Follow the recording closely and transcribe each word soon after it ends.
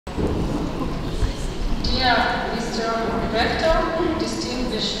dear Mr. Rector,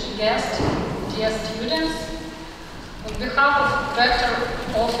 distinguished guests, dear students, on behalf of Rector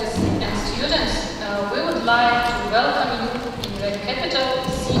Office and students, we would like to welcome you in the capital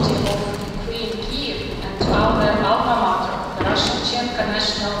city of Ukraine, Kyiv, and our alma mater, Tarasa Shevchenka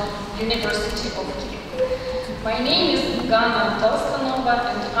National University of Kyiv. My name is Ganna Tolstanova,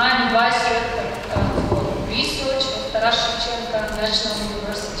 and I am Vice Rector for Research of Tarasa Shevchenka National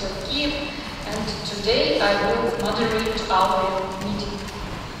University of Kyiv, and today I will moderate our meeting.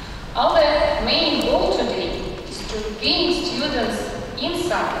 Our main goal today is to gain students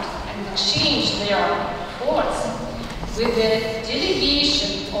insight and exchange their thoughts with the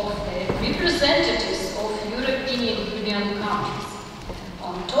delegation of the representatives of European Union countries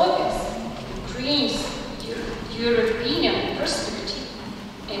on topics Ukraine's European perspective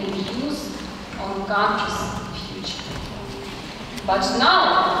and views on country's future. But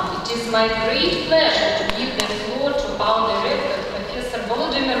now it is my great pleasure to give the floor to our director, Professor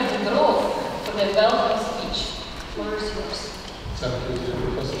Volodymyr Bugrov, for the welcome speech. The floor is yours. Thank you, dear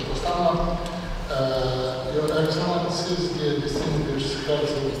Professor Kostanov. Your Excellencies, dear distinguished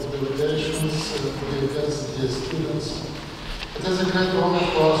heads of delegations, dear guests, dear students, it is a great honor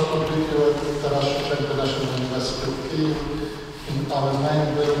for us to be here at Tarasa Shevchenka National University of Kyiv, in our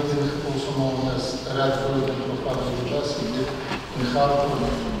main building, also known as Red Building of our university, in heart of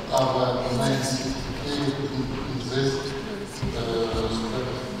our main city, Kyiv, in this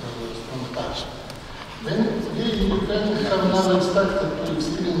strong touch. We in Ukraine have never expected to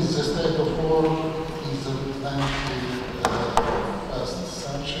experience the state of war in the 21st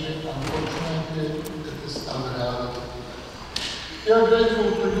century. Unfortunately, it is our reality. We are grateful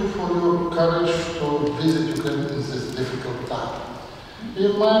to you for your courage to visit Ukraine in this difficult time. We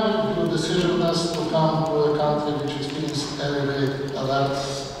admire your decision-ness to come to a country which experiences elevated alerts,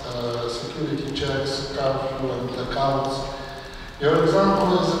 security checks, curfew and blackouts. Your example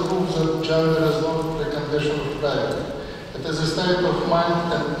is a proof that gender is not a condition of prayer. It is a state of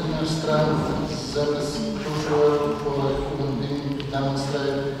mind and inner strength that is crucial for a human being to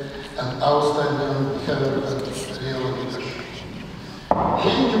demonstrate an outstanding behavior and real leadership. We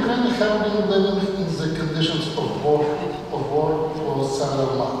in Ukraine have been living in the conditions of war for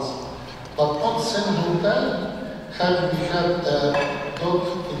several months, but not single day have we had a dot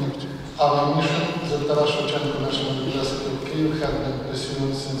in our mission that Tarasa Shevchenka National University of Kyiv had been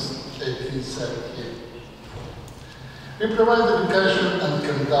pursuing since 1878. We provide education and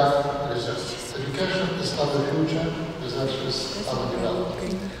conduct research. Education is our future, research is our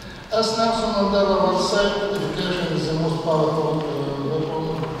development. As Nelson Mandela once said, education is the most powerful weapon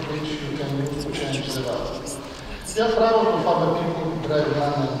which you can use to change the world. We are proud of our people, brave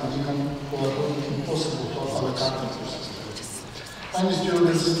men and women who are doing the impossible for our country to sustain. Many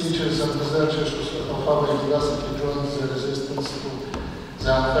students, teachers and researchers of our university joined the resistance to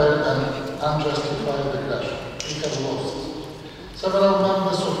the unfair and unjustified aggression. We have lost. Several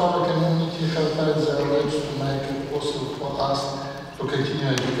members of our community have made their lives to make it possible for us to continue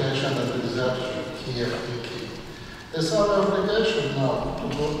education and research here in Kyiv. It is our obligation now to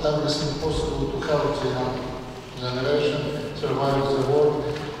do everything possible to help the young generation survive the war,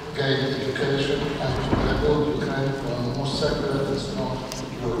 gain education, and to rebuild Ukraine from a more secular and strong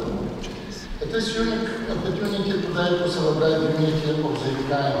Europe. It is a unique opportunity today to celebrate the unity of the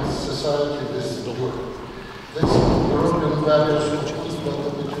Ukrainian society with Europe. These European values of equal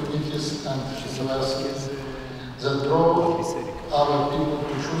opportunities and diversity that drove our people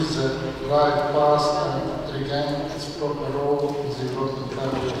to choose the right path and regain its proper role in the European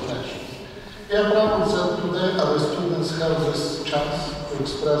family of nations. We are proud that today our students have this chance to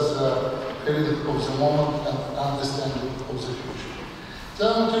express their feeling of the moment and understanding of the future.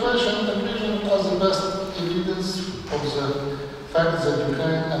 Their motivation and vision are the best evidence of the fact that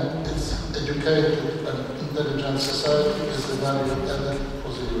Ukraine and its educated and intelligent society is the value added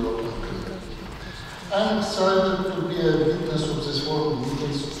for the European community. I am excited to be a witness of this world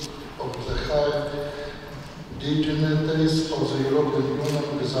meetings of the high dignitaries of the European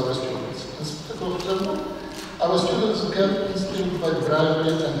Union with our students. Instead of them, our students get instilled by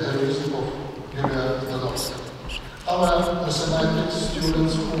bravery and heroism of Yulia Danovska. Our Messianic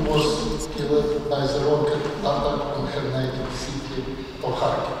students who was killed by the rocket attack on her native city of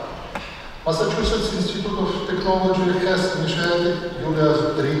Kharkiv. Massachusetts Institute of Technology has initiated Yulia's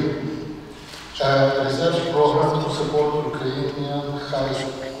Dream, a research program to support Ukrainian high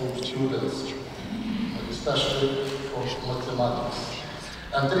school students, especially for mathematics.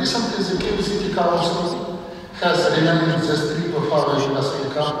 And recently the Kyiv City Council has renamed the street of our university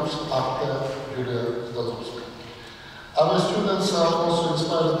campus after Yulia Danovska. Our students are also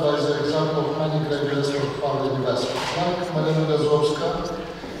inspired by the example of many graduates of Marina Gazowska.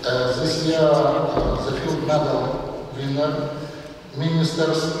 This year, the field medal winner,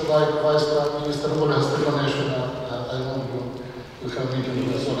 ministers like Vice Prime Minister Olga Stefanishina. I know you have meeting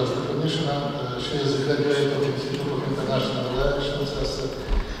with Olga Stefanishina. She is a graduate of Institute of International Relations as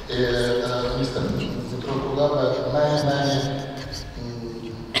Mr. Dmitro Kulaba, many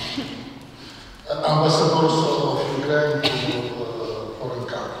ambassadors of Ukraine to foreign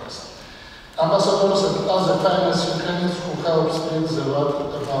countries. Ambassadors and other famous Ukrainians who help spread the word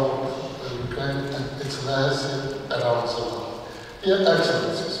about Ukraine and its legacy around the world. Dear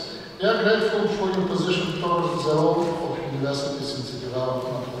Excellencies, we are grateful for your position towards the role of universities in the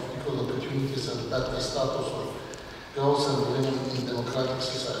development of equal opportunities and better status of girls and women in democratic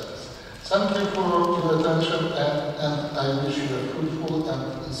societies. Thank you for your attention and I wish you a fruitful and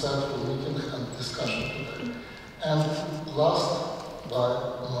insightful meeting and discussion today. And last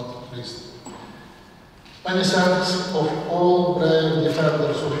but not least, many thanks of all brave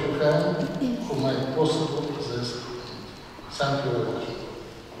defenders of Ukraine who made possible this. Thank you very much.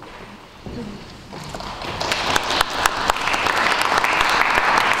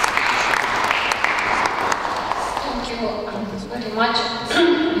 Thank you very much,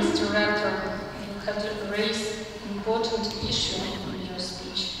 Mr. Rector. You have raised an important issue in your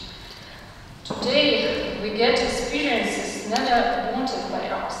speech. Today, we get experiences never wanted by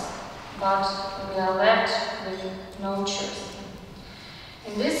us, but we are left with no choice.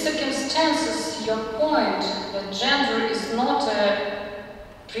 In these circumstances, your point that gender is not a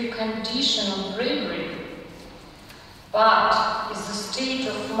precondition of bravery, but is a state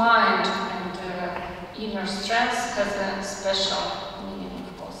of mind and inner strength has a special meaning,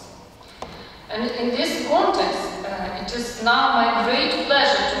 of course. And in this context, it is now my great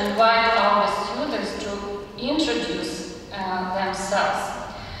pleasure to invite our students to introduce themselves.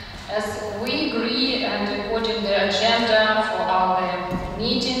 As we agree and according to the agenda for our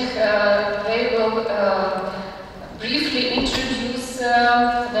meeting, they will briefly introduce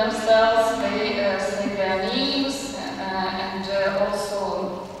themselves, they say their names, and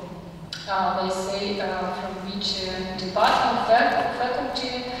also they say from which department,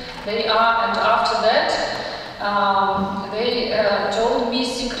 faculty they are, and after that they told me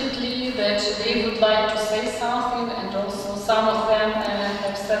secretly that they would like to say something, and also some of them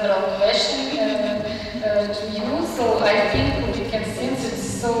have several questions to you, so I think we can, since it's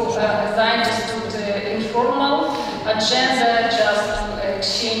so, as I understood, informal agenda, just to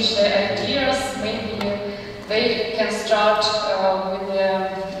exchange the ideas, maybe they can start with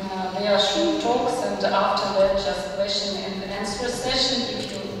their short talks, and after that just question and answer session,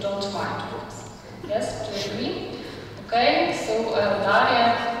 if you don't mind. Yes, do you agree? Okay, so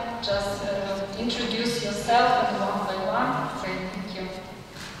Daria, just introduce yourself and one by one. Okay, thank you.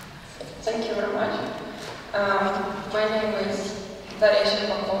 Thank you very much. My name is Daria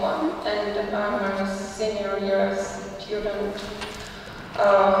Shepakova, and I'm a senior year student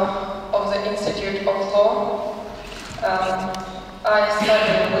of the Institute of Law. I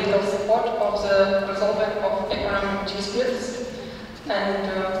study legal support of the resolving of economic disputes, and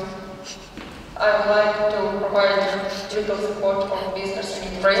I would like to provide legal support of business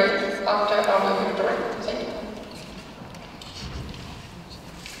in Ukraine after our victory. Thank you.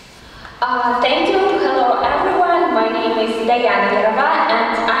 Thank you. Hello everyone. My name is Diana Yarova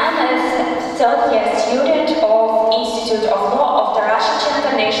and I'm a third-year student of Institute of Law of Tarasa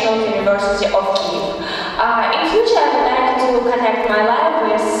Shevchenka National University of Kyiv. In future, I would like to connect my life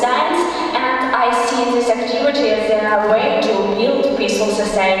with science, and I see this activity as a way to build a peaceful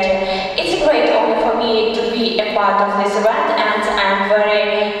society. It's a great honor for me to be a part of this event, and I'm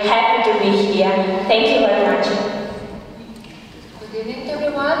very happy to be here. Thank you very much. Good evening,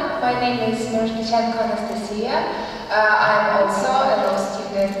 everyone. My name is Mizhnechenko Anastasia. I'm also a law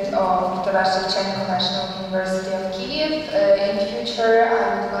student of Tarasa Shevchenka National University of Kyiv. In future, I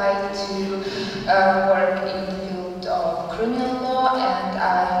would like to work in the field of criminal law, and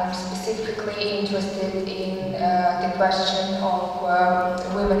I'm specifically interested in the question of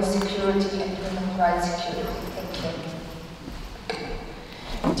women's security and human rights security. Thank you.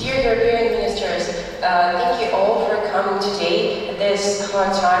 Dear European ministers, thank you all for coming today at this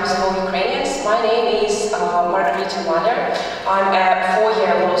hard times for Ukrainians. My name is Margarita Maler. I'm a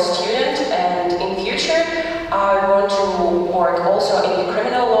four-year law student, and in future I want to work also in the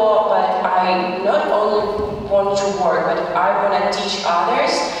criminal law, but I not only want to work, but I want to teach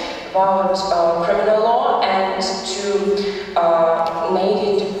others about criminal law and to make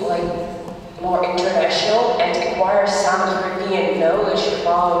it like more international and acquire some European knowledge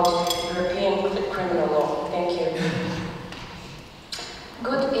about European criminal law. Thank you.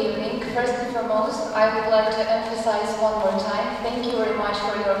 Good evening. first and foremost, I would like to emphasize one more time, thank you very much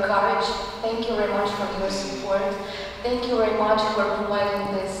for your courage, thank you very much for your support, thank you very much for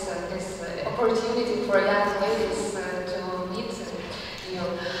providing this opportunity for young ladies to meet you.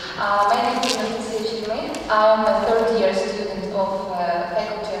 My name is Anastasia. I am a third-year student of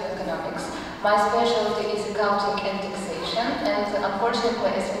Faculty of Economics. My specialty is accounting and taxation, and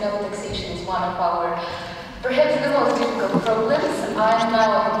unfortunately, as you know, taxation is one of our perhaps the most difficult problems. I'm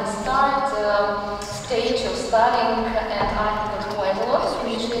now at the start stage of studying, and I have got quite a lot of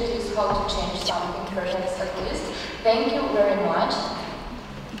initiatives how to change something, perhaps at least. Thank you very much.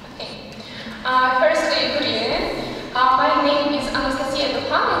 Okay. Firstly, good evening. My name is Anastasia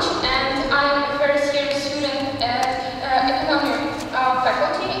and I'm a first-year student at Economic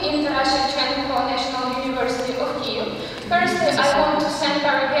faculty in Tarasa Shevchenka National University of Kyiv. Firstly, I want to thank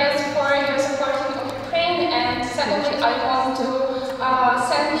our guests for your supporting of Ukraine, and secondly, I want to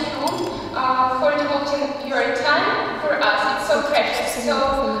thank you for devoting your time for us. It's so precious. So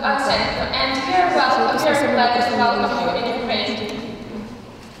thank you, and we are very glad to welcome you in Ukraine.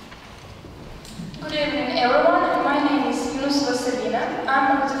 Good evening, everyone. My name is Vasilina.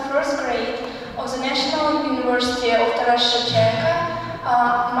 I'm of the first grade of the National University of Tarasa Shevchenka.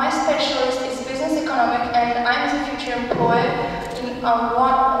 My specialist is business economics, and I'm the future employer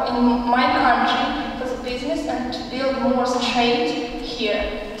in my country for the business and to build more trade here.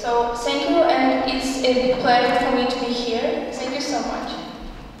 So thank you, and it's a big pleasure for me to be here. Thank you so much.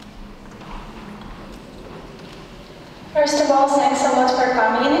 First of all, thanks a lot for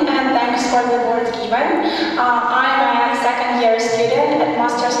coming, and thanks for the word given. I'm a second-year student at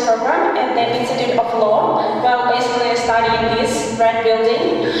master's program at the Institute of Law. Well, basically I study in this red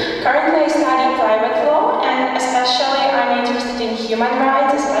building. Currently I study private law, and especially I'm interested in human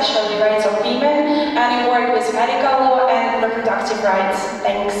rights, especially rights of women, and I work with medical law and reproductive rights.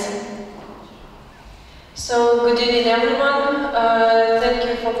 Thanks. So, good evening everyone. Thank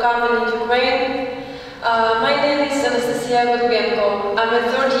you for coming to Ukraine. My name is Anastasia. I'm a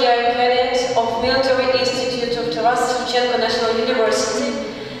third-year cadet of Military Institute of Tarasa Shevchenka National University.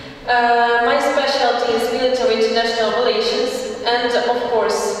 My specialty is military international relations, and of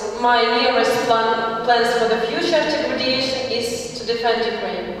course, my nearest plans for the future after graduation is to defend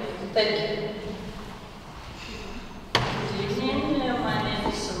Ukraine. Thank you. Good evening. My name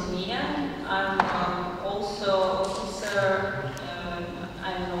is Sonia. I'm also officer.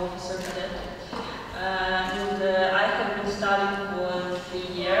 I'm an officer cadet. And I have been studying for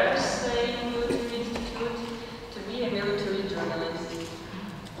 3 years in Military Institute to be a military journalist.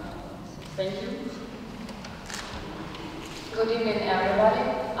 Thank you. Good evening, everybody.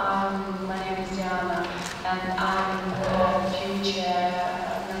 My name is Diana, and I'm a future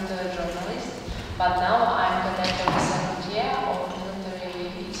military journalist. But now I'm conducting the second year of Military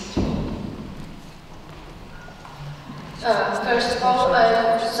Institute. First of all,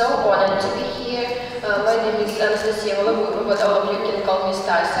 I'm so honored to be here. My name is Anastasia, but all of you can call me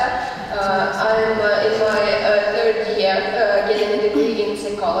Stasa. I'm in my third year getting a degree in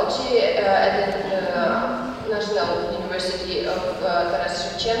psychology at the National University of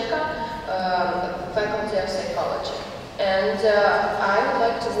Tarasa Shevchenka, Faculty of Psychology. And I would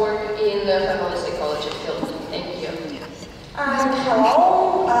like to work in the family psychology field. Thank you.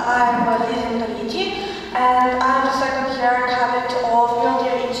 Hello, I'm Lizzie Noliti, and I'm the second year cadet of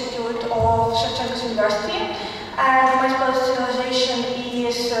Military Institute of Shevchenka University. And my specialization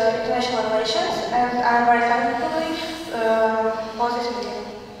is international relations, and I'm very thankful for this meeting.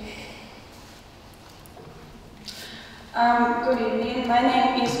 Good evening. My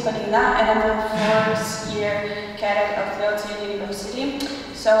name is Polina, and I'm a fourth-year cadet of Military University.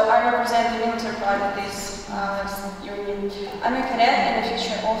 So I represent the military part of this union. I'm a cadet and a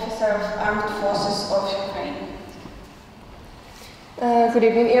future officer of Armed Forces of Ukraine. Good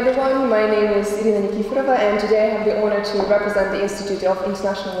evening, everyone. My name is Irina Nikiforova, and today I have the honor to represent the Institute of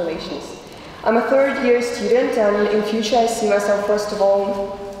International Relations. I'm a third-year student, and in future I see myself, first of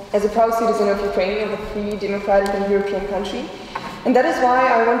all, as a proud citizen of Ukraine, of a free, democratic and European country. And that is why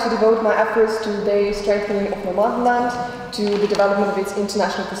I want to devote my efforts to the strengthening of my motherland, to the development of its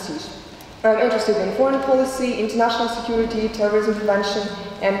international prestige. I'm interested in foreign policy, international security, terrorism prevention,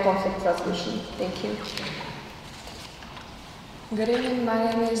 and conflict resolution. Thank you. Good evening, my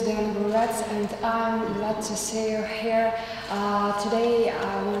name is Diana Burats, and I'm glad to see you here. Today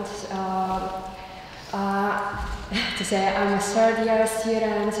I want to say I'm a third-year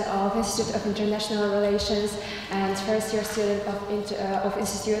student of Institute of International Relations and first-year student of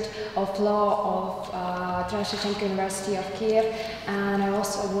Institute of Law of Tarasa Shevchenka University of Kyiv, and I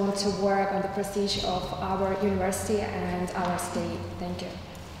also want to work on the prestige of our university and our state. Thank you.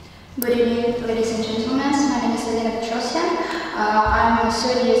 Good evening, ladies and gentlemen. My name is Elena Petrosyan. I'm a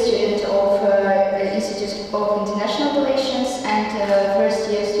third-year student of the Institute of International Relations and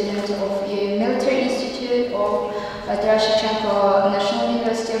first-year student of the Military Institute of Tarasa Shevchenka National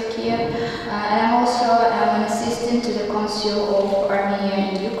University of Kiev. And I'm also an assistant to the Consul of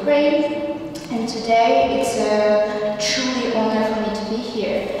Armenia in Ukraine. And today it's a truly honor for me to be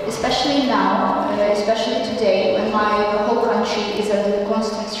here, especially now, especially today when my whole country is under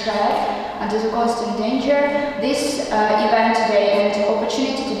constant threat, under the constant danger. This event today and the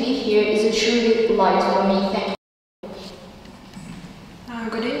opportunity to be here is a truly light for me. Thank you.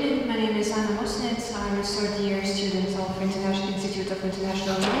 Good evening, my name is Anna Mosnitz. I'm a third-year student of International Institute of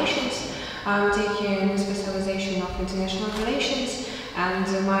International Relations. I'm taking specialization of international relations, and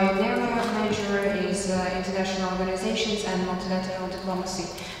my major is international organizations and multilateral diplomacy.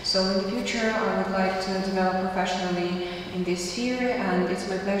 So in the future I would like to develop professionally in this sphere, and it's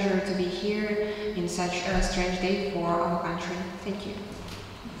my pleasure to be here in such a strange day for our country. Thank you.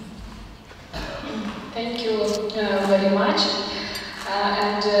 Thank you very much.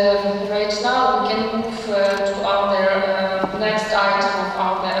 Right now we can move to our next item of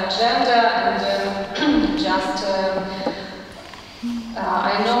our agenda, and just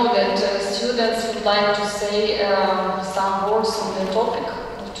I know that students would like to say some words on the topic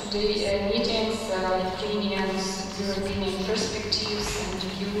of today's meetings, Ukrainians, European perspectives and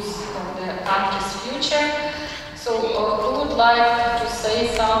views of the country's future. So who would like to say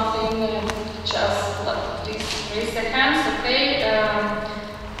something? Just please raise your hands, okay?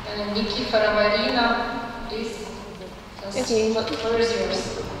 Nikiforova Irina, please. Okay. The floor is yours.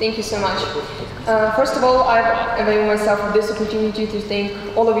 Thank you so much. First of all, I avail myself of this opportunity to thank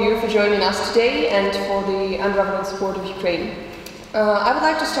all of you for joining us today and for the unrivaled support of Ukraine. I would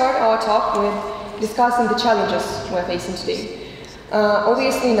like to start our talk with discussing the challenges we're facing today.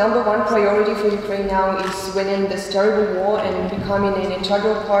 Obviously, number one priority for Ukraine now is winning this terrible war and becoming an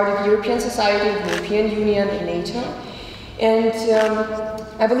integral part of European society, the European Union and NATO. And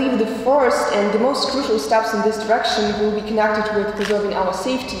I believe the first and the most crucial steps in this direction will be connected with preserving our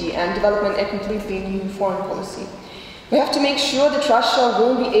safety and developing a completely new foreign policy. We have to make sure that Russia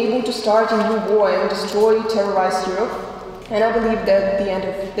won't be able to start a new war and destroy, terrorize Europe. And I believe that the end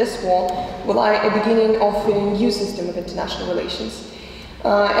of this war will lie a beginning of a new system of international relations.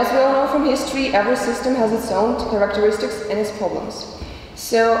 As we all know from history, every system has its own characteristics and its problems.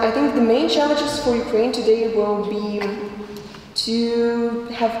 So I think the main challenges for Ukraine today will be to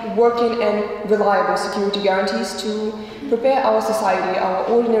have working and reliable security guarantees to prepare our society, our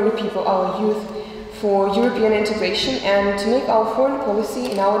ordinary people, our youth for European integration, and to make our foreign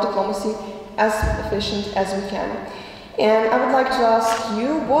policy and our diplomacy as efficient as we can. And I would like to ask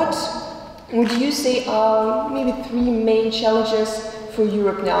you, what would you say are maybe three main challenges for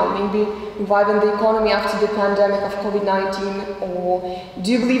Europe now? Maybe reviving the economy after the pandemic of COVID-19, or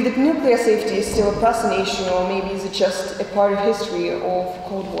do you believe that nuclear safety is still a pressing issue, or maybe is it just a part of history of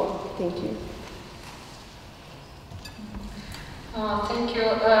Cold War? Thank you. Thank you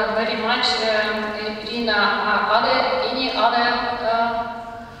very much, Irina. Are there any other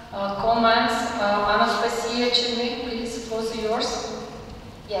comments? Anastasia, please, the floor is yours.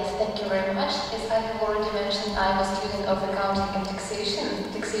 Yes, thank you very much. As I have already mentioned, I'm a student of accounting and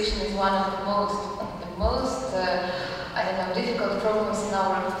taxation. Taxation is one of the most difficult problems in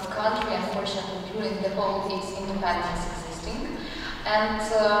our country, unfortunately, during the whole its independence existing. And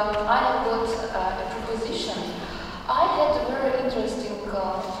I have got a proposition. I had a very interesting,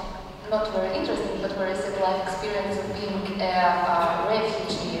 not very interesting, but very sad life experience of being a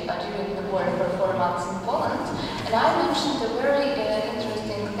refugee during the war for 4 months in Poland. And I mentioned a very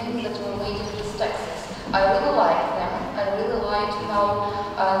interesting thing that related with taxes. I really like them. I really like how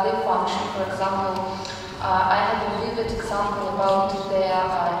they function. For example, I have a vivid example about the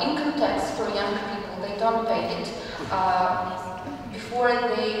income tax for young people. They don't pay it before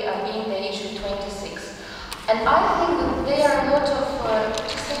they gain the age of 26. And I think that there are a lot of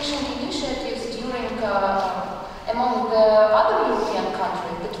taxation initiatives among the other European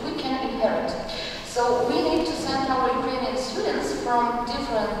countries that we can inherit. So we need to send our Ukrainian students from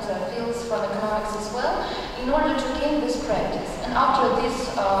different fields, from economics as well, in order to gain this practice. And after these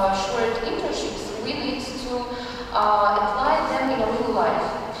short internships, we need to apply them in real life.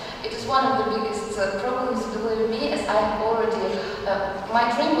 It is one of the biggest problems, believe me, as I have already,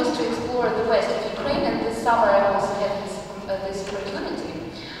 my dream was to explore the west of Ukraine, and this summer I also had this opportunity.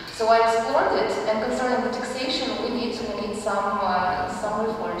 So I explored it, and concerning the taxation, we need some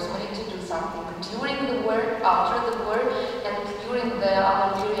reforms. We need to do something during the war, after the war, and during the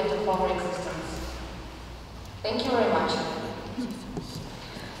other period of our existence. Thank you very much.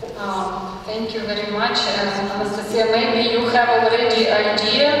 Thank you very much, Anastasia. Maybe you have already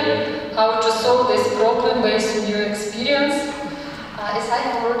idea how to solve this problem based on your experience. As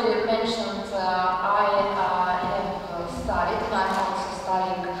I already mentioned, I have studied, and I'm also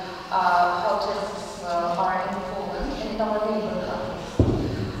studying how tests are in Poland and in our neighbor countries.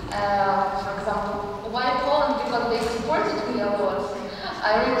 For example, why Poland? Because they supported me a lot.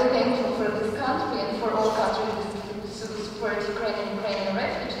 I'm really thankful for this country and for all countries who support Ukrainian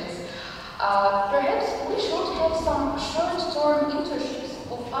refugees. Perhaps we should have some short-term internships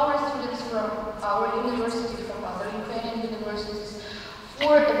of our students from our university, from other Ukrainian universities.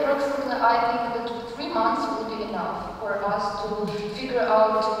 For approximately, I think that 3 months will be enough for us to figure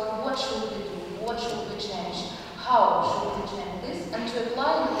out what should we do, what should we change, how should we change this, and to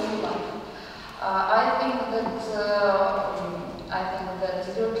apply in real life. I think that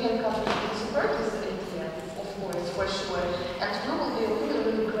European countries will support this idea, of course, for sure, and we will be really,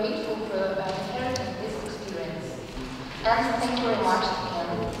 really grateful for inheriting this experience. And thank you very much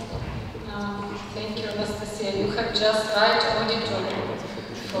again. Thank you, Anastasia. You have just right auditor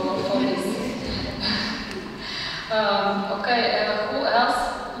for this. Okay, who else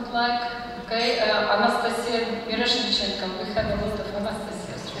would like? Okay, Anastasia Miroshnichenko. We have a lot of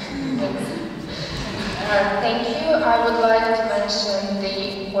Anastasias. Thank you. I would like to mention the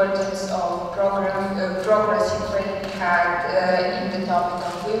importance of progress Ukraine had in the topic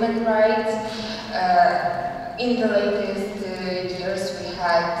of women's rights. In the latest years, we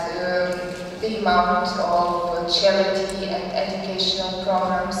had the amount of charity and educational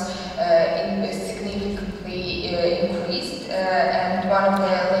programs significantly increased, and one of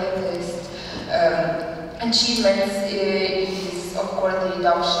the latest achievements is, of course, the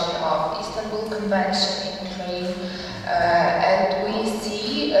adoption of Istanbul Convention in Ukraine, and we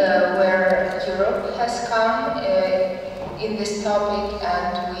see where Europe has come in this topic,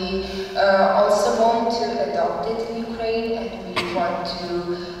 and we also want to adopt it in Ukraine, and we want to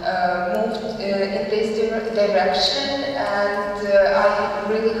move in this direction, and I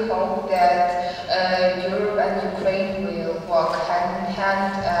really hope that Europe and Ukraine will walk hand in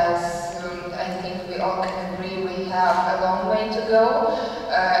hand, as I think we all can agree we have a long way to go,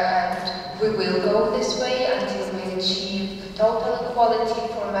 and we will go this way until we achieve total equality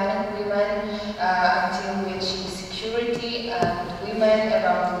for men and women, until we achieve security and women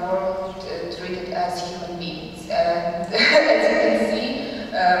around the world treated as human beings. And as you can see,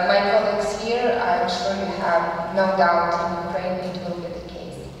 my colleagues here, I'm sure you have no doubt in Ukraine it will be the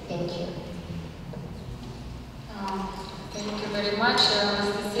case. Thank you. Thank you very much,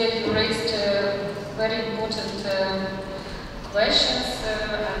 Anastasia. You raised very important questions,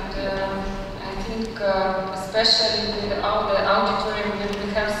 and I think especially with our auditorium, that we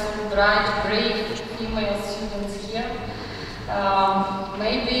have so bright, brave female students here.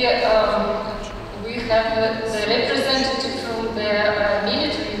 Maybe we have the representative from the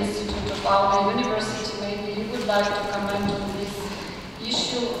military institute of our university. Maybe you would like to comment on this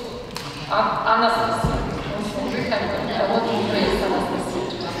issue. Anastasia, also we have a lot of praise, Anastasia.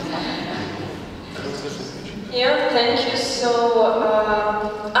 Yeah, thank you. So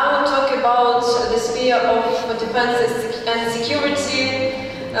I will talk about the sphere of defense and security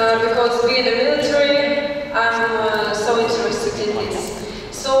because being the military, I'm so interested in this.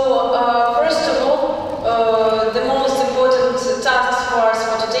 So first of all, the most important task for us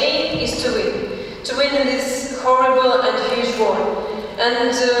for today is to win. To win in this horrible and huge war.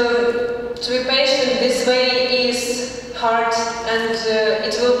 And to be patient this way is hard, and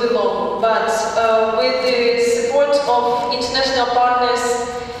it will be long, but with the support of international partners,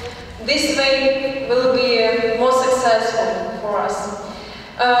 this way will be more successful for us.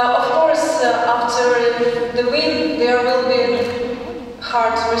 Of course, after the win, there will be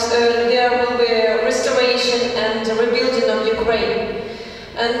restoration and rebuilding of Ukraine,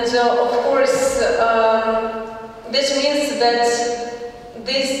 and of course, this means that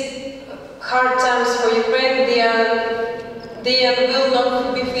these hard times for Ukraine, they will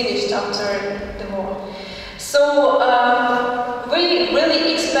not be finished after the war. So we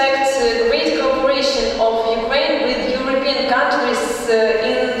really expect great cooperation of Ukraine with European countries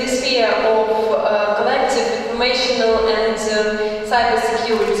in the sphere of collective informational and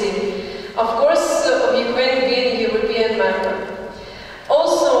cybersecurity. Of course, of Ukraine being a European member.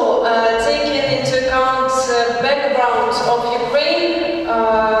 Also, taking into account the background of Ukraine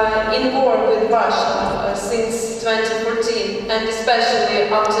in war with Russia since 2014, and especially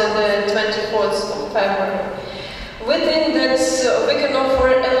after the 24th of February. We think that we can offer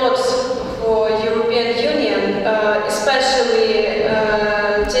a lot for European Union, especially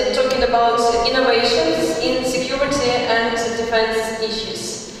talking about innovations in security and defense issues.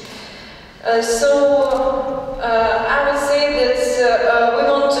 So I would say that we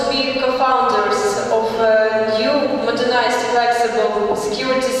want to be co-founders of a new, modernized, flexible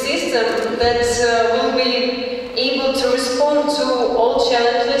security system that will be able to respond to all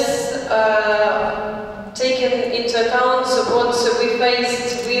challenges, taking into account what we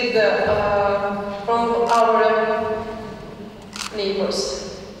faced with from our neighbors.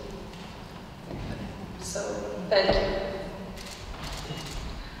 So, thank you.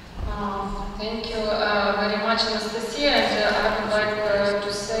 Thank you very much, Anastasia, and I would like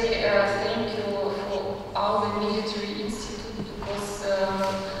to say thank you for our military institute, because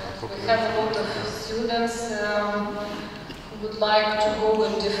we have a lot of students who would like to go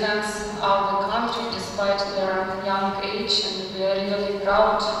and defend our country despite their young age, and we are really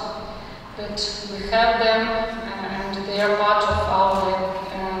proud that we have them and they are part of our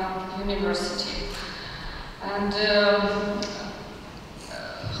university. And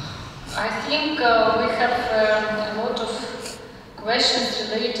I think we have a lot of questions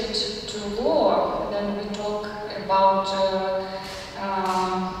related to law when we talk about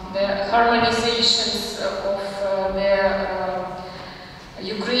the harmonizations of the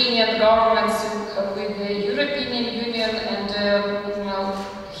Ukrainian governments with the European Union, and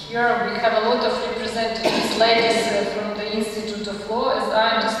here we have a lot of representatives, ladies from the Institute of Law. As I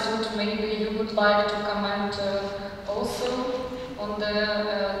understood, maybe you would like to comment also on the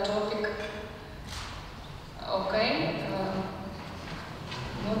topic. Okay.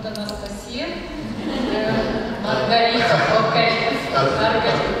 Not Anastasia. Margarita. Okay.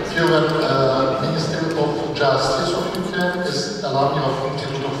 Margarita. Ministry of Justice of Ukraine is alumni of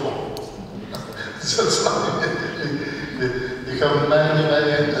Institute of Law. So we have many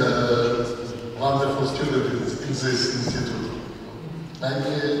wonderful students in this institute.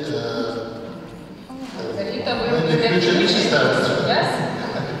 Margarita will be the future. Yes.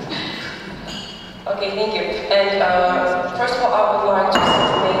 Okay, thank you. And first of all, I would like to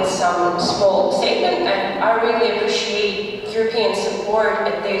make some small statement, and I really appreciate European support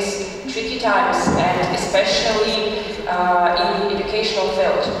at these tricky times, and especially in the educational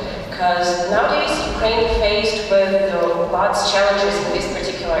field, because nowadays Ukraine is faced with lots of challenges in this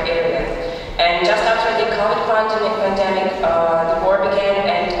particular area. And just after the COVID pandemic, the war began,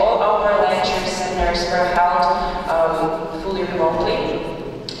 and all our lectures, seminars were held fully remotely.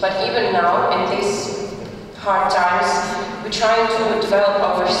 But even now, in these hard times, we're trying to develop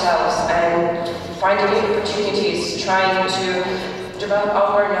ourselves and find new opportunities, trying to develop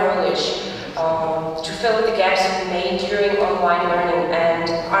our knowledge, to fill the gaps we made during online learning. And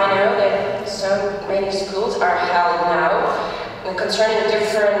I know that so many schools are held now concerning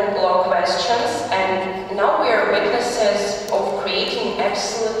different law questions, and now we are witnesses of creating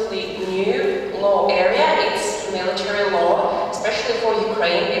absolutely new law area. It's military law, especially for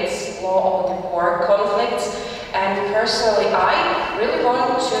Ukraine. It's law of the war conflicts, and personally I really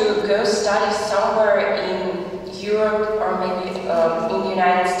want to go study somewhere in Europe or maybe in the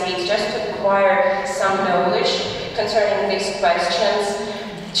United States, just to acquire some knowledge concerning these questions,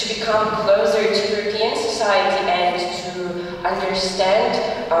 to become closer to European society and to understand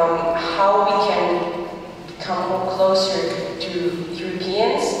how we can become more closer to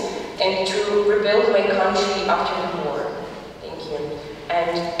Europeans and to rebuild my country after the war. Thank you.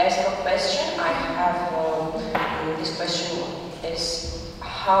 And as for question, I have this question is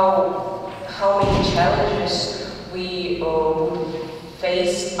how many challenges we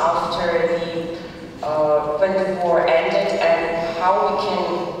face after the when the war ended, and how we can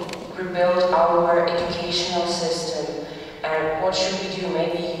rebuild our educational system, and what should we do?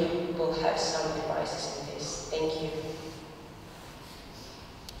 Maybe you will have some advices in this. Thank you.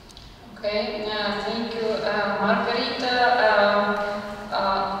 Okay, thank you, Margarita.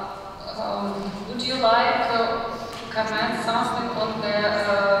 Would you like to comment something on the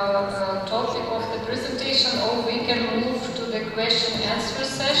topic of the presentation, or we can move to the question-answer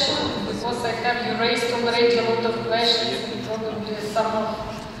session? Because I have you raised already a lot of questions, and probably some of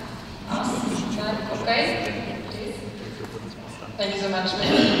us. Okay? Thank you so much.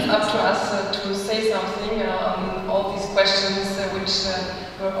 Maybe it's up to us to say something on all these questions which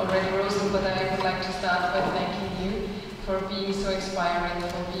were already raised, but I would like to start by thanking you for being so inspiring,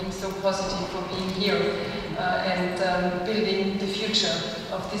 for being so positive, for being here and building the future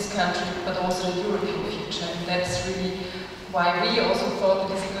of this country, but also the European future. And that's really why we also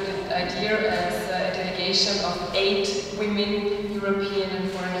thought it is a good idea as a delegation of 8 women, European and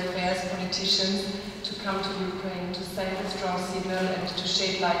foreign affairs politicians, to come to Ukraine to send a strong signal and to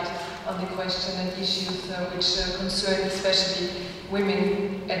shed light on the question and issues which concern especially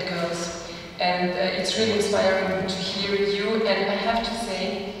women and girls. And it's really inspiring to hear you, and I have to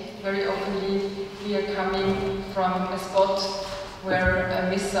say, very oftenly we are coming from a spot where a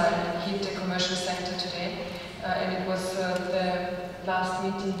missile hit a commercial center today. And it was the last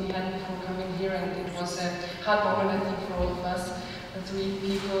meeting we had before coming here, and it was a hard moment, I think, for all of us. 3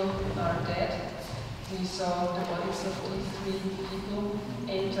 people are dead. We saw the bodies of these 3 people,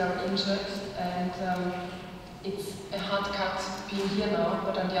 8 are injured, and it's a hard cut being here now,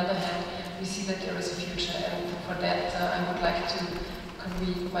 but on the other hand, we see that there is a future, and for that I would like to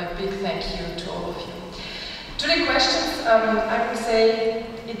convey my big thank you to all of you. To the questions, I would say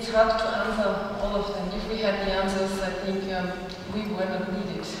it's hard to answer all of them. If we had the answers, I think we were not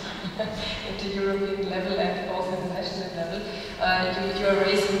needed at the European level and also at the national level. You are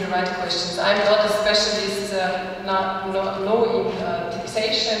raising the right questions. I'm not a specialist knowing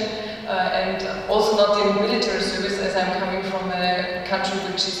taxation and also not in military service, as I'm coming from a country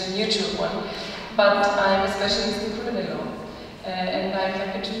which is a neutral one, but I'm a specialist in criminal law. And I'm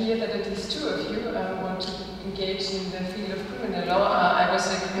happy to hear that at least 2 of you want to engage in the field of criminal law. I was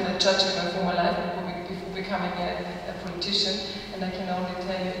a criminal judge in my former life before becoming a politician, and I can only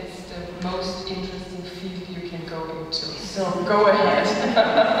tell you it's the most interesting field you can go into. So go ahead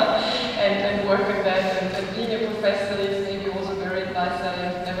and work with that. And being a professor is maybe also very nice. I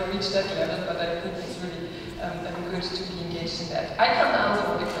have never reached that level, but I think it's really good to be engaged in that. I can't answer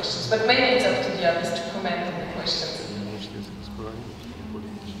all the questions, but maybe it's up to the others to comment on the questions.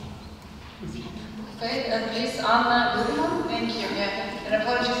 Okay, please, Anna Gutmann. Thank you. Yeah, and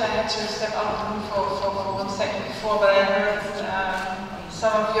apologies, I had to step out of the room for 1 second before, but I heard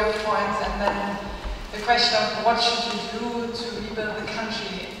some of your points, and then the question of what should you do to rebuild the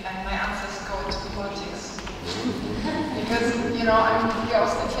country, and my answers go into politics. Because, you know, I'm here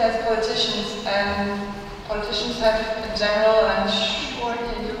as politicians, and politicians have, in general, and I'm sure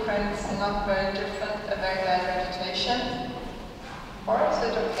in Ukraine it's not very different, a very bad reputation. Or is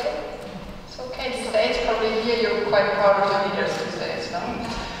it okay? It's okay these days, probably here you're quite proud of your leaders these days, no?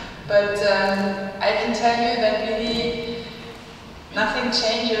 But I can tell you that really nothing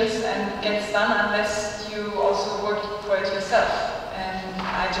changes and gets done unless you also work for it yourself. And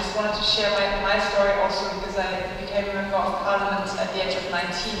I just wanted to share my story also because I became a member of parliament at the age of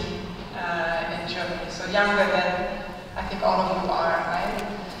 19 in Germany, so younger than I think all of you are, right?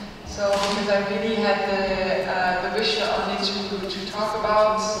 So, because I really had the wish only to talk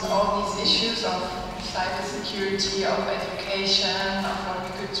about all these issues of cybersecurity, of education, of what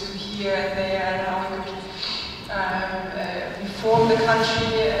we could do here and there, and how we could reform the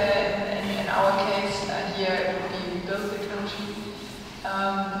country. In our case, here it would be rebuild the country.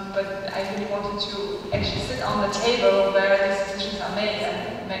 But I really wanted to actually sit on the table where these decisions are made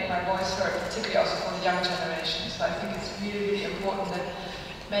and make my voice heard, particularly also for the young generation. So I think it's really, really important that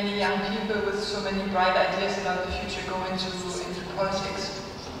many young people with so many bright ideas about the future go into politics.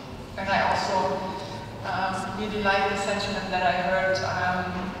 And I also really like the sentiment that I heard,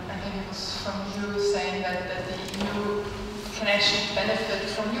 I think it was from you, saying that the EU can actually benefit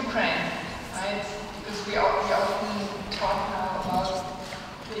from Ukraine, right? Because we often talk now about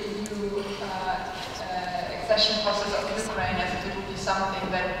the EU accession process of Ukraine as if it would be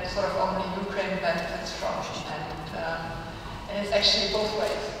something that sort of only Ukraine benefits from. And it's actually both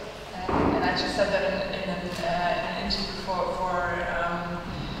ways. And I just said that in an interview for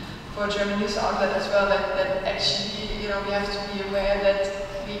a German news outlet as well, that actually, you know, we have to be aware that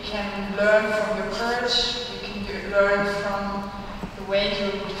we can learn from your courage, we can learn from the way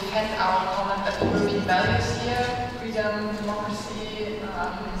you defend our common European values here, freedom, democracy.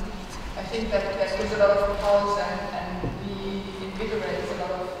 I think that gives a lot of pulse and invigorates a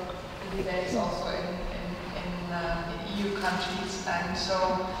lot of the debates also in EU countries, and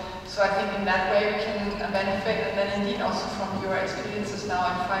so I think in that way we can benefit, and then indeed also from your experiences now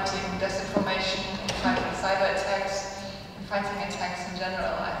in fighting disinformation, in fighting cyber attacks, in fighting attacks in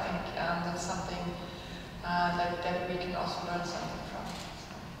general. I think that's something that we can also learn something from.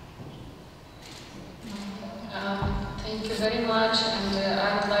 Thank you very much, and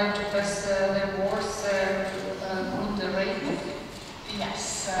I would like to pass the words on the radio.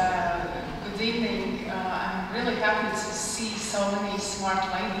 Yes, good evening. I'm really happy to see so many smart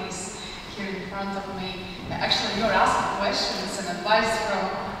ladies here in front of me. Actually, you're asking questions and advice from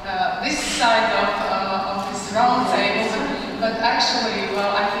this side of this round table, but actually,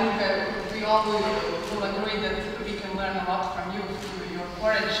 well, I think we all will agree that we can learn a lot from you through your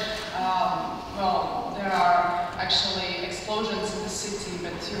courage. Well, there are actually explosions in the city,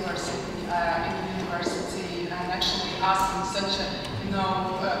 but you are sitting in the university and actually asking such a, you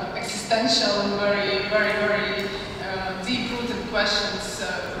know, existential and very, very, very deep-rooted questions.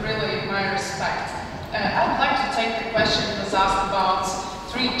 Really, my respect. I would like to take the question that was asked about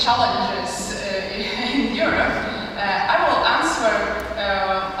three challenges in Europe, I will answer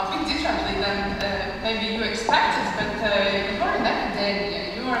a bit differently than maybe you expected, but you are in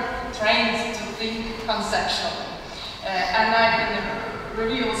academia, you are trained to think conceptually. And I can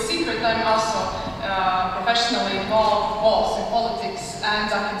reveal a secret, I'm also professionally involved both in politics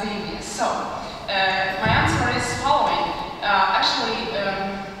and academia. So, my answer is following.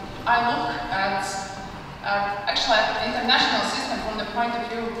 I look at the international system from the point of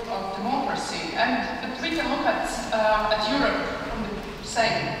view of democracy, but we can look at Europe from the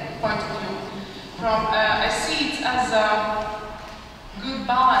same point of view. I see it as a good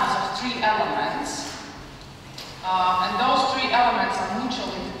balance of three elements, and those three elements are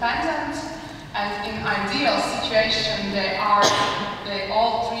mutually dependent, and in ideal situation they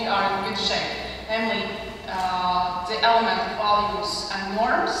all three are in good shape, namely the element of values and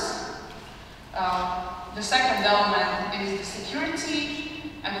norms. The second element is the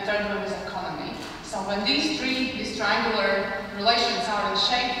security, and the third one is economy. So when these triangular relations are in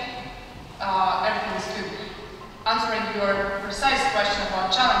shape, everything is good. Answering your precise question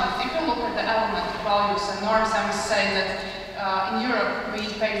about challenges, if you look at the element of values and norms, I must say that in Europe we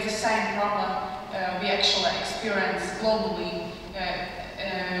face the same problem we actually experience globally.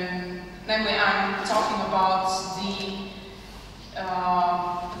 Namely, I'm talking about the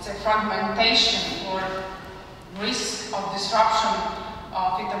let's say fragmentation or risk of disruption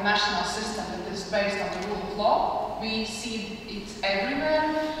of international system that is based on the rule of law. We see it everywhere.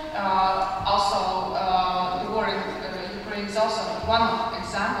 Also, the war in Ukraine is also one of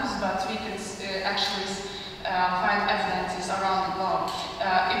examples, but we can actually find evidences around the globe.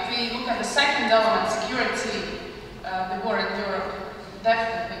 If we look at the second element, security, the war in Europe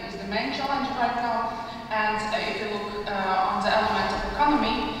definitely is the main challenge right now. And if you look on the element of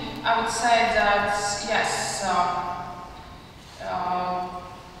economy, I would say that yes,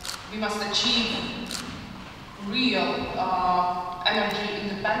 we must achieve real energy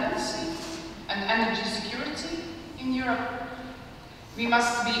independence and energy security in Europe. We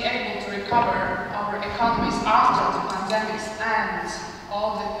must be able to recover our economies after the pandemics and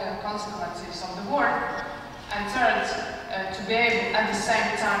all the consequences of the war. And third, to be able at the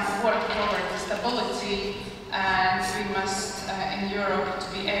same time to work toward the stability, and we must in Europe to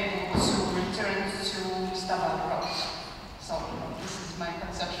be able to return to stable growth. So this is my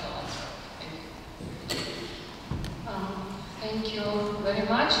conceptual answer. Thank you. Thank you very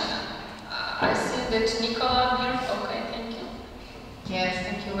much. I see that Nikola Бір, okay, thank you. Yes,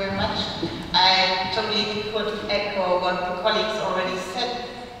 thank you very much. I totally could echo what the colleagues already said.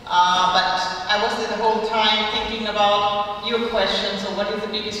 But I was the whole time thinking about your question, so what is the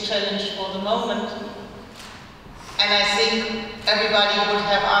biggest challenge for the moment? And I think everybody would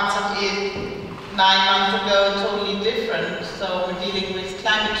have answered it 9 months ago totally different. So we're dealing with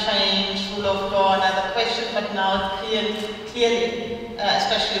climate change, rule of law, and other questions, but now it's clearly,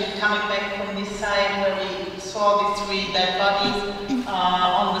 especially coming back from this side where we saw these 3 dead bodies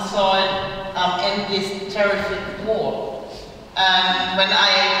on the soil and this terrific war. And when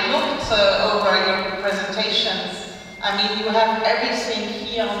I looked over your presentations, I mean, you have everything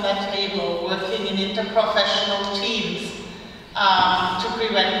here on that table, working in interprofessional teams to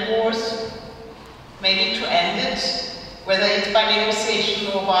prevent wars, maybe to end it, whether it's by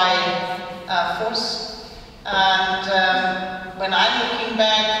negotiation or by force. And when I'm looking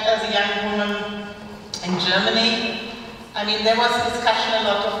back as a young woman in Germany, I mean, there was discussion, a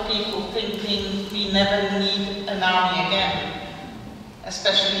lot of people thinking we never need an army again,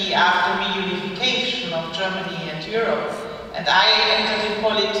 especially after reunification of Germany and Europe. And I entered in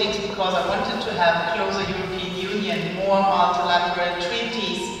politics because I wanted to have a closer European Union, more multilateral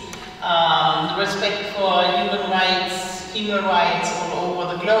treaties, respect for human rights all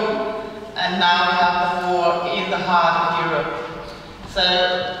over the globe. And now we have the war in the heart of Europe. So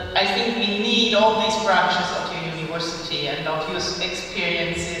I think we need all these branches of your university and of your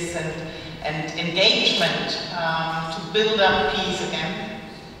experiences and engagement to build up peace again.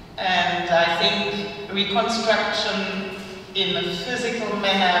 And I think reconstruction in a physical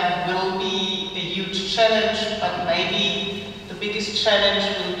manner will be a huge challenge, but maybe the biggest challenge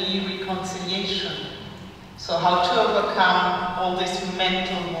will be reconciliation. So how to overcome all these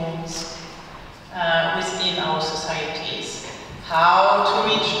mental wounds within our societies. How to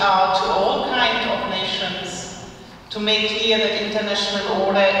reach out to all kinds of nations to make clear that international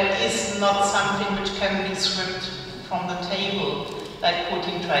order is not something which can be swept from the table, like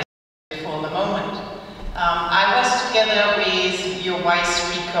Putin tries for the moment. I was together with your vice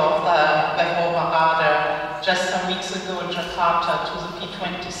speaker of the Європарламенту just some weeks ago in Jakarta to the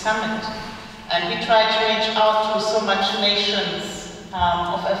P20 summit, and we tried to reach out to so much nations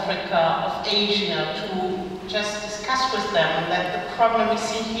of Africa, of Asia, to just discuss with them that the problem we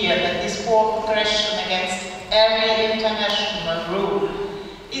see here, that this war of aggression against every international rule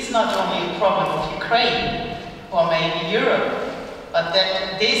is not only a problem of Ukraine or maybe Europe, but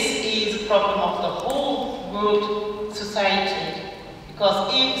that this is a problem of the whole world society.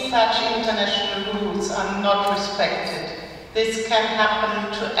 Because if such international rules are not respected, this can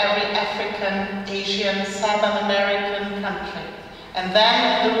happen to every African, Asian, Southern American country. And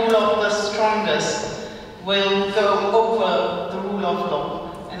then the rule of the strongest will go over the rule of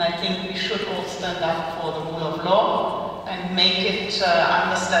law. And I think we should all stand up for the rule of law and make it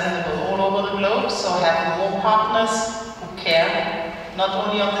understandable all over the globe, so have more partners who care, not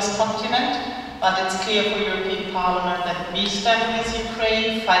only on this continent, but it's clear for European Parliament that we stand with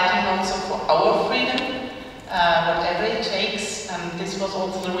Ukraine, fighting also for our freedom, whatever it takes. And this was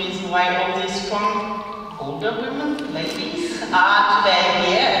also the reason why all these strong older women, ladies, are today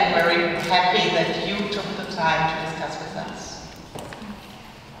here, and very happy that you took the time to discuss with us.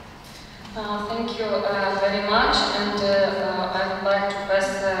 Thank you very much, and I would like to pass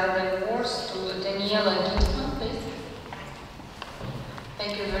the words to Daniela Gitman, please.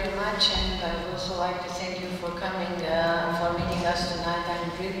 Thank you very much, and I would also like to thank you for coming, for meeting us tonight.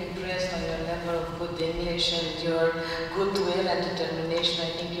 I'm really impressed on your level of good English and your goodwill and determination.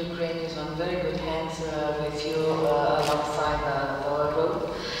 I think Ukraine is on very good hands with you alongside the road.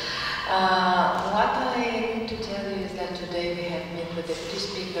 What I need to tell you is that today we have met with the deputy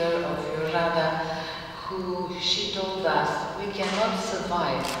speaker of your Rada, who she told us we cannot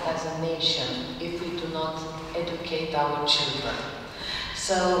survive as a nation if we do not educate our children.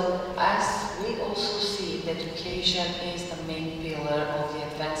 So, as we also see, education is the main pillar of the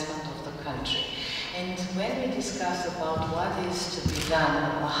advancement of the country. And when we discuss about what is to be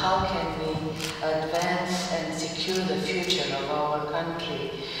done, how can we advance and secure the future of our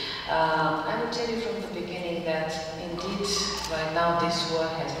country, I will tell you from the beginning that indeed right now this war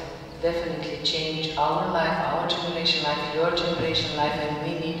has definitely changed our life, our generation life, your generation life, and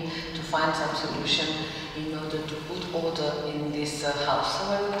we need to find some solution in order to put order in this house.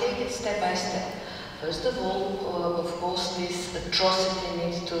 So I will take it step by step. First of all, of course, this atrocity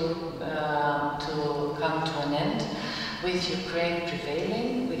needs to come to an end, with Ukraine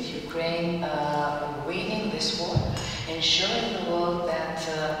prevailing, with Ukraine winning this war, and showing the world that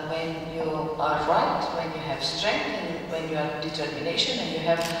when you are right, when you have strength, and when you have determination, and you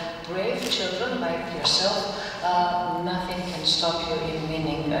have brave children like yourself, nothing can stop you in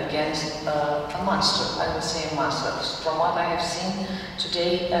winning against a monster. I would say a monster. From what I have seen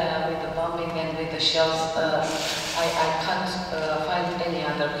today with the bombing and with the shells, I can't find any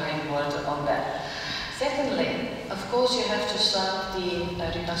other kind word on that. Secondly, of course, you have to start the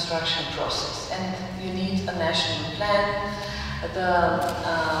reconstruction process, and you need a national plan.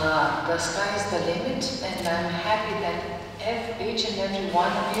 The sky is the limit, and I'm happy that each and every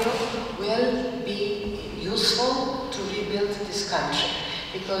one of you will be useful to rebuild this country,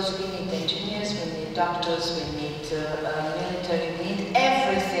 because we need engineers, we need doctors, we need military, we need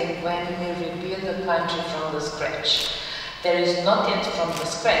everything when we rebuild the country from the scratch. There is not yet from the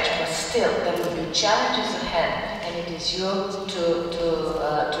scratch, but still there will be challenges ahead, and it is you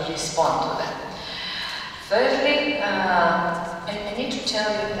to respond to them. Thirdly, I need to tell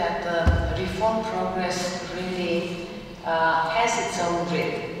you that the reform progress really has its own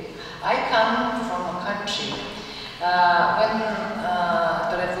rhythm. I come from a country, when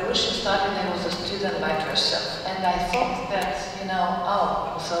the revolution started, I was a student like yourself, and I thought that,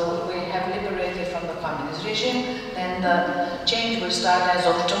 so we have liberated from the communist regime, then the change will start as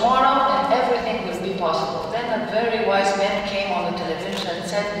of tomorrow, and everything will be possible. Then a very wise man came on the television and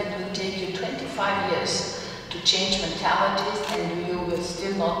said it will take you 25 years to change mentalities, and you will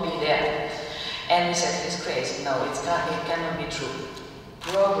still not be there. And we said, it's crazy. No, it cannot be true.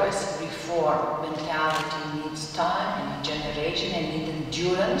 Progress, reform, mentality needs time and generation and need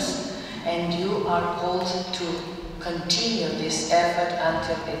endurance, and you are called to continue this effort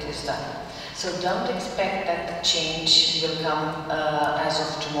until it is done. So don't expect that the change will come as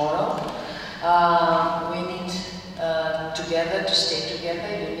of tomorrow. We need together to stay together.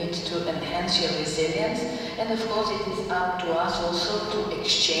 You need to enhance your resilience, and of course it is up to us also to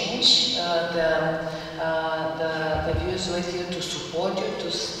exchange the views with you, to support you,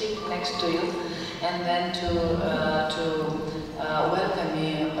 to stick next to you, and then to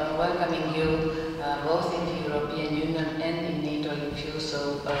welcoming you both in the European Union and in NATO if you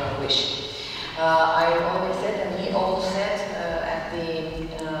so wish. I always said, and we all said at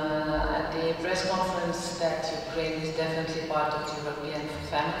the press conference, that Ukraine is definitely part of the European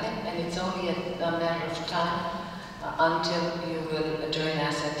family, and it's only a matter of time until you will join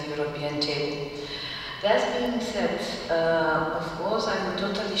us at the European table. That being said, of course, I will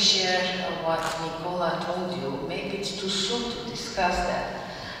totally share what Nikola told you. Maybe it's too soon to discuss that,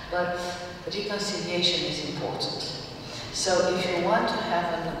 but reconciliation is important. So if you want to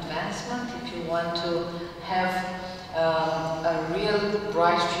have an advancement, if you want to have a real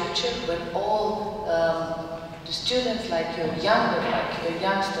bright future where all the students like you,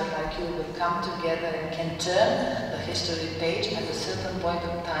 youngster like you will come together and can turn the history page, at a certain point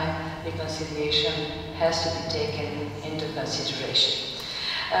of time, reconciliation has to be taken into consideration.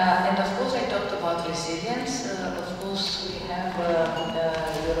 And of course I talked about resilience. Of course we have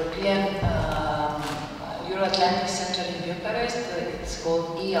European Euro-Atlantic Center in Bucharest. It's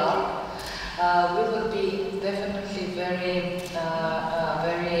called ER. We will be definitely very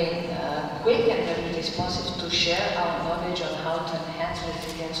quick and very responsive to share our knowledge on how to enhance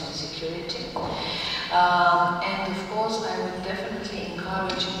resilience on security. And of course, I would definitely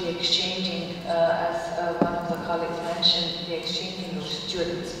encourage the exchanging, as one of the colleagues mentioned, the exchanging of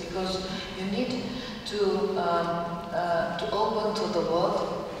students, because you need to open to the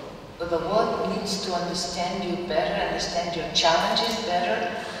world. The world needs to understand you better, understand your challenges better.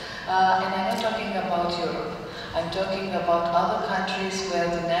 And I'm not talking about Europe. I'm talking about other countries where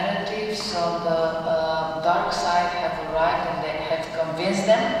the narratives on the dark side have arrived and they have convinced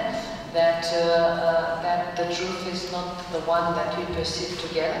them that the truth is not the one that we perceive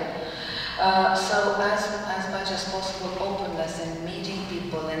together. So as much as possible, openness and meeting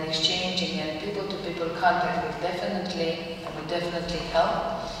people and exchanging and people-to-people contact will definitely help.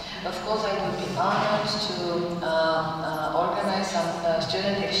 Of course, I would be honored to organize some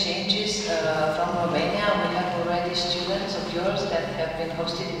student exchanges from Romania. We have already students of yours that have been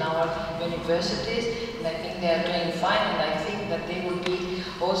hosted in our universities, and I think they are doing fine, and I think that they will be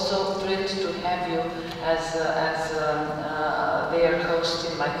also thrilled to have you as their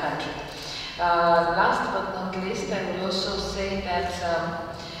host in my country. Last but not least, I will also say that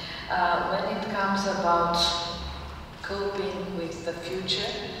when it comes about coping with the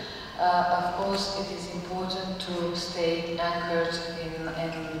future, of course, it is important to stay anchored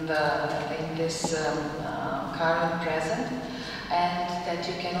in this current present, and that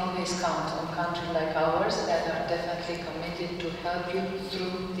you can always count on countries like ours that are definitely committed to help you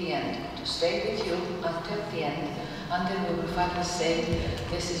through the end, to stay with you until the end, until we will finally say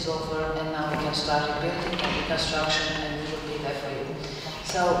this is over and now we can start rebuilding and reconstruction, and we will be there for you.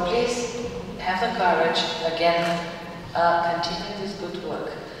 So please have the courage, again, continue this good work.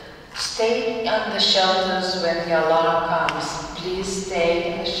 Stay on the shelters when the alarm comes. Please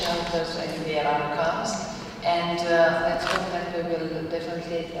stay in the shelters when the alarm comes. And let's hope that we will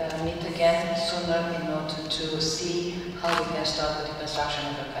definitely meet again sooner in order to see how we can start the reconstruction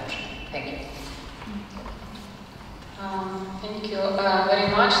of the country. Thank you. Thank you very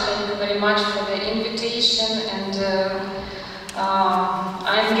much. Thank you very much for the invitation. And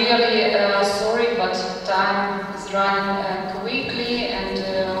I'm really sorry, but time is running quickly, and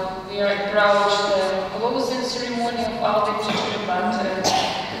we are approach the closing ceremony of our lecture. But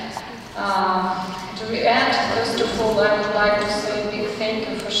to the end, first of all, I would like to say a big thank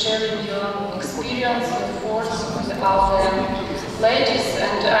you for sharing your experience, your thoughts with our ladies,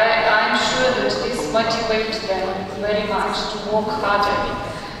 and I'm sure that this motivates them very much to work harder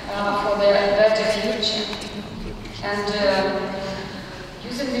for their better future. And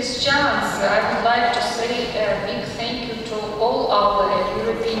using this chance, I would like to say a big thank you to all our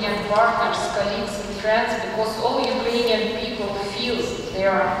European partners, colleagues and friends, because all Ukrainian people feel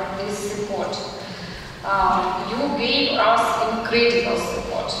this support. You gave us incredible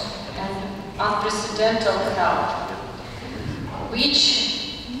support and unprecedented help, which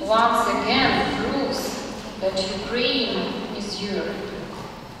once again proves that Ukraine is Europe,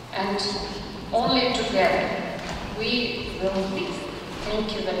 and only together we will live.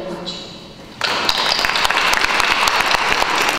 Thank you very much.